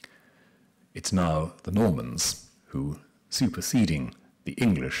 It's now the Normans who, superseding the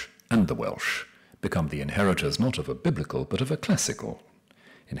English and the Welsh, become the inheritors not of a biblical but of a classical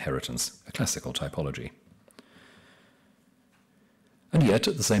inheritance, a classical typology. And yet,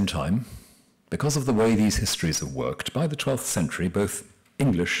 at the same time, because of the way these histories have worked, by the 12th century both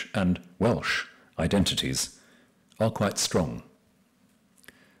English and Welsh identities are quite strong.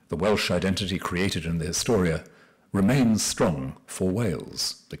 The Welsh identity created in the Historia remains strong for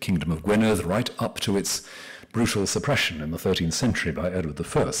Wales. The Kingdom of Gwynedd, right up to its brutal suppression in the 13th century by Edward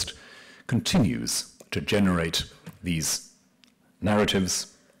I, continues to generate these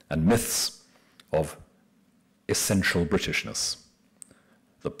narratives and myths of essential Britishness.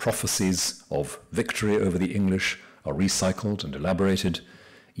 The prophecies of victory over the English are recycled and elaborated.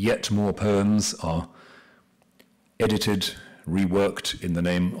 Yet more poems are edited, reworked in the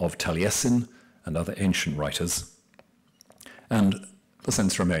name of Taliesin and other ancient writers. And the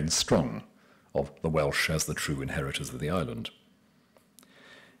sense remains strong of the Welsh as the true inheritors of the island.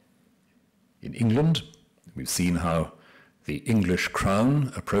 In England, we've seen how the English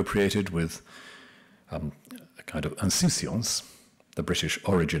crown appropriated with a kind of insouciance the British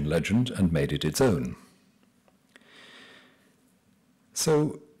origin legend and made it its own.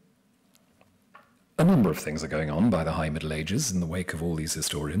 So, a number of things are going on by the High Middle Ages in the wake of all these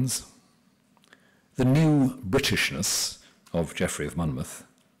historians. The new Britishness of Geoffrey of Monmouth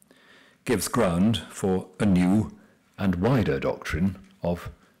gives ground for a new and wider doctrine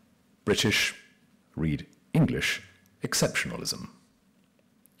of British, read English, exceptionalism.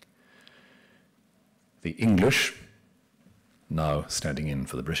 The English, now standing in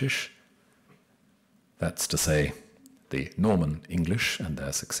for the British, that's to say, the Norman English and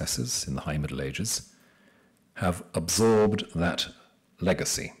their successors in the High Middle Ages, have absorbed that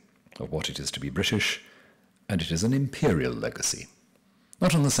legacy of what it is to be British, and it is an imperial legacy,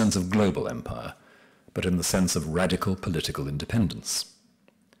 not in the sense of global empire, but in the sense of radical political independence.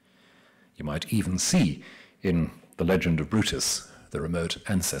 You might even see in the legend of Brutus the remote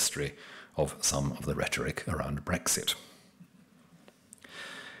ancestry of some of the rhetoric around Brexit.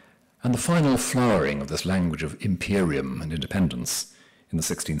 And the final flowering of this language of imperium and independence in the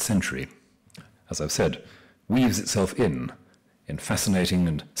 16th century, as I've said, weaves itself in fascinating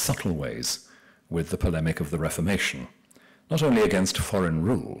and subtle ways with the polemic of the Reformation, not only against foreign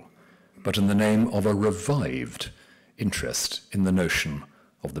rule, but in the name of a revived interest in the notion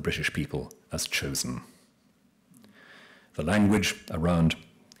of the British people as chosen. The language around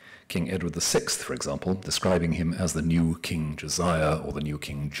King Edward VI, for example, describing him as the new King Josiah or the new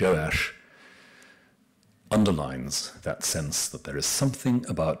King Joash, underlines that sense that there is something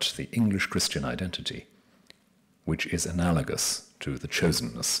about the English Christian identity which is analogous to the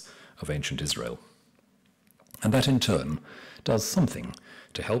chosenness of ancient Israel. And that in turn does something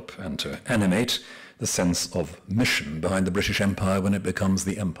to help and to animate the sense of mission behind the British Empire when it becomes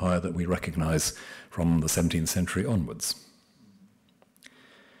the empire that we recognize from the 17th century onwards.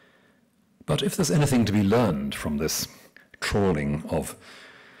 But if there's anything to be learned from this trawling of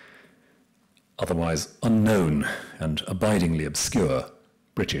otherwise unknown and abidingly obscure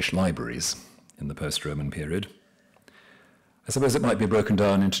British libraries in the post-Roman period, I suppose it might be broken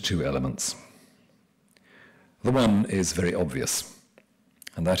down into two elements. The one is very obvious,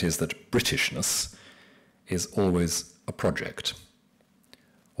 and that is that Britishness is always a project,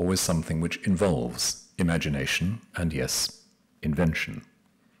 always something which involves imagination and, yes, invention.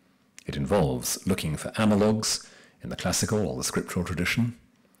 It involves looking for analogues in the classical or the scriptural tradition.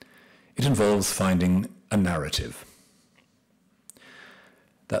 It involves finding a narrative.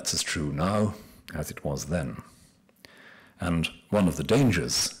 That's as true now as it was then. And one of the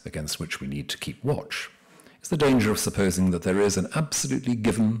dangers against which we need to keep watch is the danger of supposing that there is an absolutely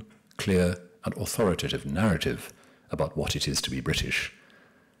given, clear, and authoritative narrative about what it is to be British,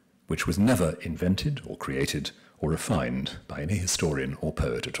 which was never invented or created or refined by any historian or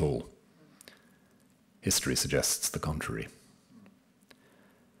poet at all. History suggests the contrary.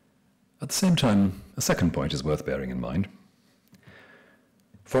 At the same time, a second point is worth bearing in mind.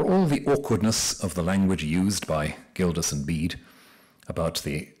 For all the awkwardness of the language used by Gildas and Bede about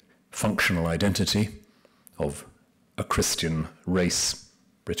the functional identity of a Christian race,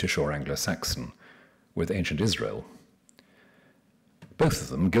 British or Anglo-Saxon, with ancient Israel, both of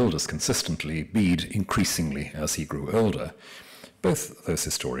them, Gildas consistently, Bede increasingly as he grew older, both those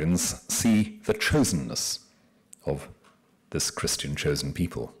historians see the chosenness of this Christian chosen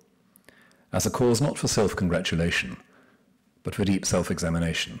people as a cause not for self-congratulation, but for deep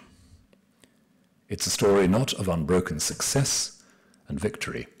self-examination. It's a story not of unbroken success and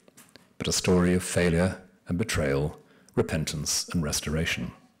victory, but a story of failure and betrayal, repentance and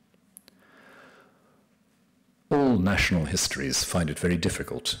restoration. All national histories find it very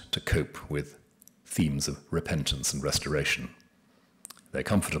difficult to cope with themes of repentance and restoration. They're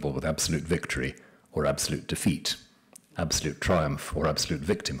comfortable with absolute victory or absolute defeat, absolute triumph or absolute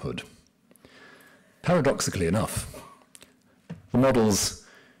victimhood. Paradoxically enough, the models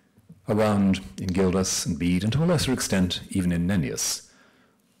around in Gildas and Bede, and to a lesser extent even in Nennius,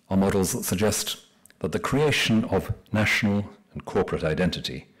 are models that suggest that the creation of national and corporate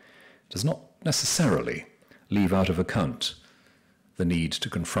identity does not necessarily leave out of account the need to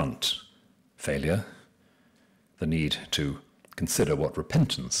confront failure, the need to consider what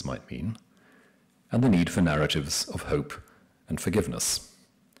repentance might mean, and the need for narratives of hope and forgiveness.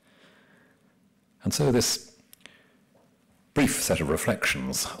 And so this brief set of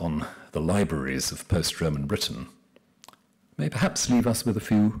reflections on the libraries of post-Roman Britain may perhaps leave us with a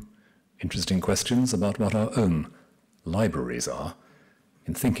few interesting questions about what our own libraries are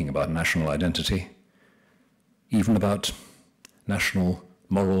in thinking about national identity, even about national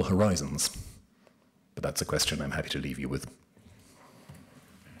moral horizons. But that's a question I'm happy to leave you with.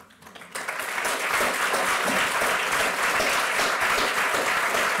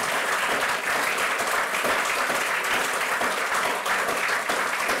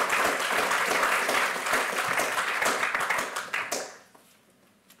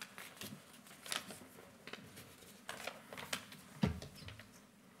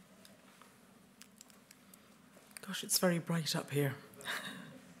 Gosh, it's very bright up here.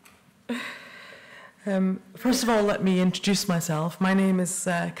 First of all, let me introduce myself. My name is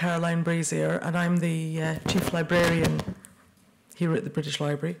Caroline Brazier, and I'm the Chief Librarian here at the British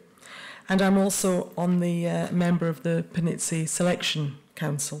Library. And I'm also on the member of the Panizzi Selection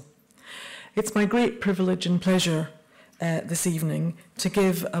Council. It's my great privilege and pleasure this evening to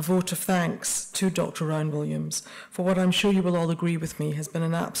give a vote of thanks to Dr. Rowan Williams for what I'm sure you will all agree with me has been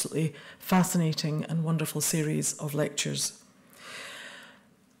an absolutely fascinating and wonderful series of lectures.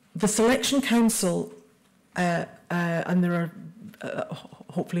 The Selection Council, and there are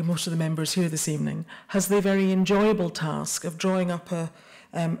hopefully most of the members here this evening, has the very enjoyable task of drawing up a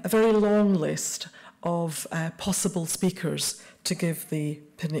very long list of possible speakers to give the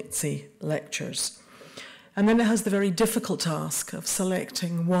Panizzi lectures. And then it has the very difficult task of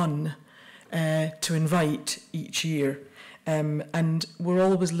selecting one to invite each year. And we're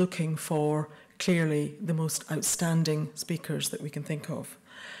always looking for, clearly, the most outstanding speakers that we can think of.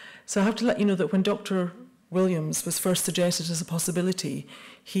 So I have to let you know that when Dr. Williams was first suggested as a possibility,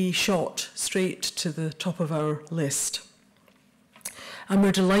 he shot straight to the top of our list. And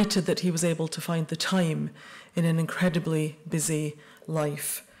we're delighted that he was able to find the time in an incredibly busy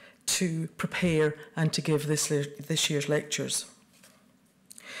life to prepare and to give this year's lectures.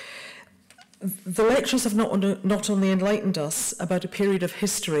 The lectures have not only enlightened us about a period of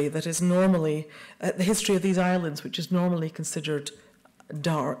history that is normally, the history of these islands, which is normally considered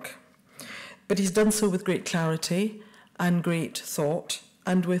dark, but he's done so with great clarity and great thought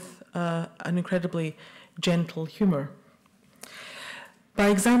and with an incredibly gentle humour. By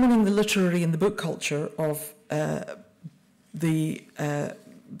examining the literary and the book culture of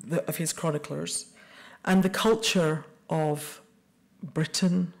of his chroniclers and the culture of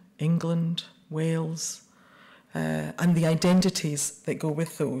Britain, England, Wales, and the identities that go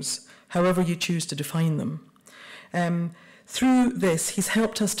with those, however you choose to define them. Through this, he's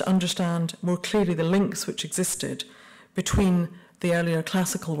helped us to understand more clearly the links which existed between the earlier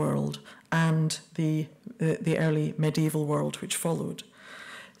classical world and the early medieval world which followed.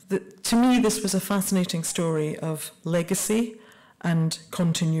 To me, this was a fascinating story of legacy and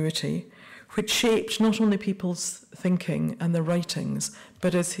continuity, which shaped not only people's thinking and their writings,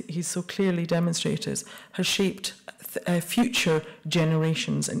 but as he's so clearly demonstrated, has shaped future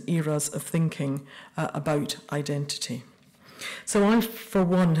generations and eras of thinking about identity. So I, for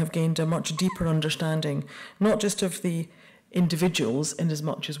one, have gained a much deeper understanding, not just of the individuals in as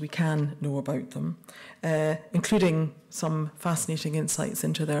much as we can know about them, including some fascinating insights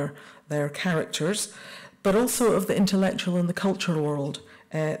into their characters, but also of the intellectual and the cultural world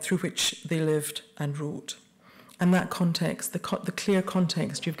through which they lived and wrote. And that context, the clear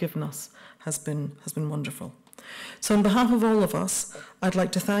context you've given us, has been wonderful. So on behalf of all of us, I'd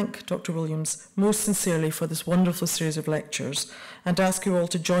like to thank Dr. Williams most sincerely for this wonderful series of lectures and ask you all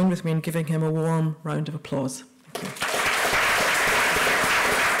to join with me in giving him a warm round of applause. Thank you.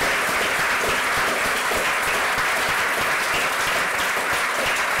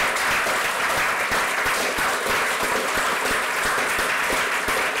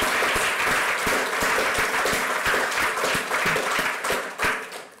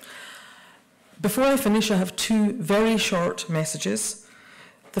 Before I finish, I have two very short messages.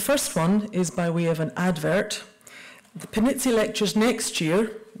 The first one is by way of an advert. The Panizzi lectures next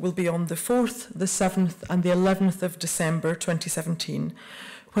year will be on the 4th, the 7th and the 11th of December 2017,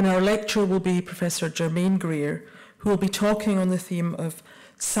 when our lecturer will be Professor Germaine Greer, who will be talking on the theme of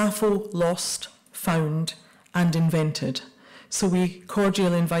Sappho lost, found and invented. So we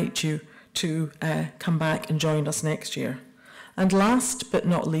cordially invite you to come back and join us next year. And last but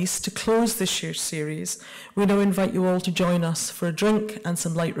not least, to close this year's series, we now invite you all to join us for a drink and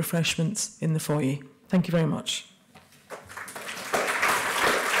some light refreshments in the foyer. Thank you very much.